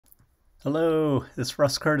Hello, it's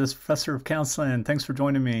Russ Curtis, Professor of Counseling. Thanks for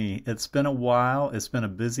joining me. It's been a while. It's been a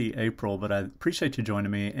busy April, but I appreciate you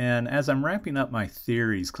joining me. And as I'm wrapping up my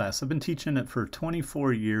theories class, I've been teaching it for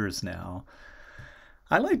 24 years now.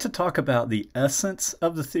 I like to talk about the essence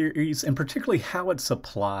of the theories and particularly how it's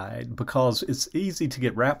applied because it's easy to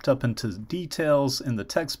get wrapped up into details in the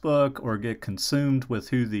textbook or get consumed with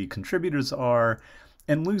who the contributors are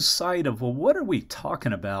and lose sight of, well, what are we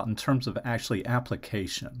talking about in terms of actually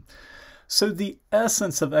application? So, the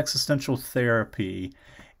essence of existential therapy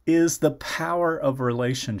is the power of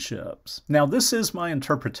relationships. Now, this is my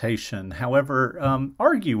interpretation. However,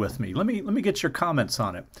 argue with me. Let me get your comments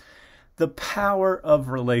on it. The power of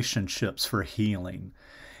relationships for healing.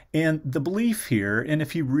 And the belief here, and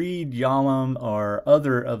if you read Yalom or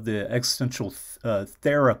other of the existential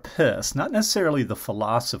therapists, not necessarily the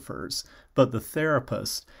philosophers, but the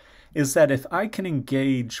therapists, is that if I can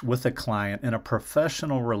engage with a client in a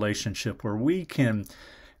professional relationship where we can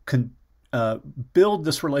build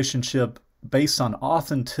this relationship based on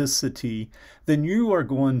authenticity, then you are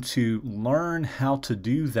going to learn how to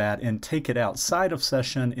do that and take it outside of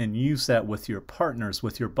session and use that with your partners,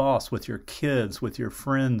 with your boss, with your kids, with your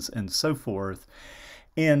friends, and so forth.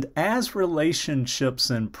 And as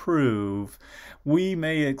relationships improve, we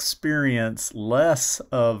may experience less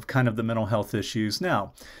of kind of the mental health issues.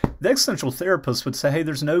 Now, the existential therapist would say, hey,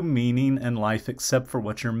 there's no meaning in life except for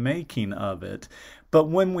what you're making of it. But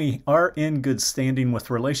when we are in good standing with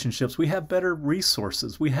relationships, we have better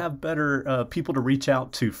resources. We have better people to reach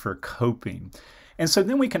out to for coping. And so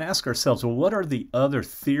then we can ask ourselves, well, what are the other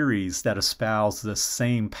theories that espouse the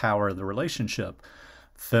same power of the relationship?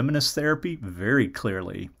 Feminist therapy, very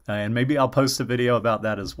clearly, and maybe I'll post a video about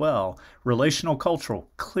that as well. Relational cultural,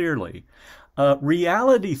 clearly.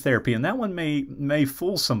 Reality therapy, and that one may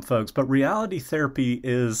fool some folks, but reality therapy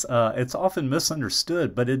is, it's often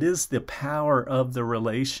misunderstood, but it is the power of the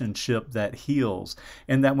relationship that heals,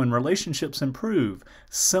 and that when relationships improve,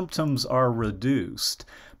 symptoms are reduced.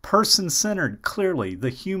 Person-centered, clearly, the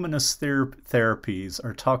humanist therapies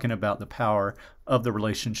are talking about the power of the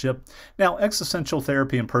relationship. Now, existential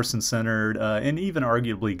therapy and person-centered, and even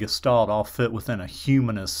arguably Gestalt all fit within a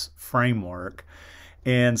humanist framework.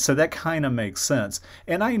 And so that kind of makes sense.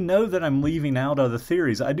 And I know that I'm leaving out other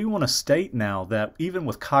theories. I do want to state now that even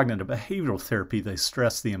with cognitive behavioral therapy, they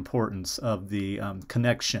stress the importance of the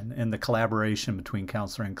connection and the collaboration between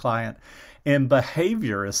counselor and client. And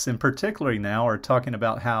behaviorists in particular now are talking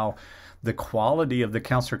about how the quality of the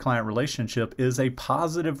counselor-client relationship is a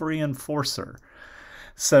positive reinforcer.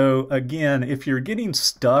 So again, if you're getting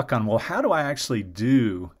stuck on, well, how do I actually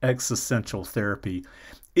do existential therapy?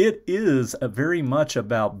 It is very much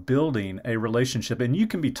about building a relationship. And you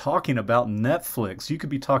can be talking about Netflix, you could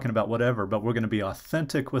be talking about whatever, but we're going to be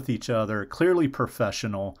authentic with each other, clearly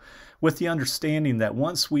professional, with the understanding that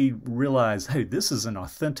once we realize, hey, this is an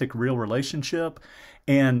authentic, real relationship,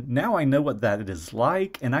 and now I know what that is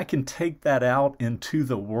like, and I can take that out into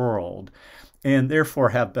the world and therefore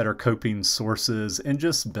have better coping sources and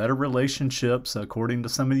just better relationships, according to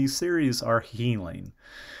some of these theories, are healing.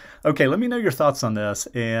 Okay, let me know your thoughts on this,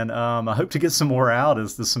 and I hope to get some more out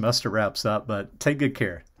as the semester wraps up, but take good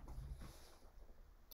care.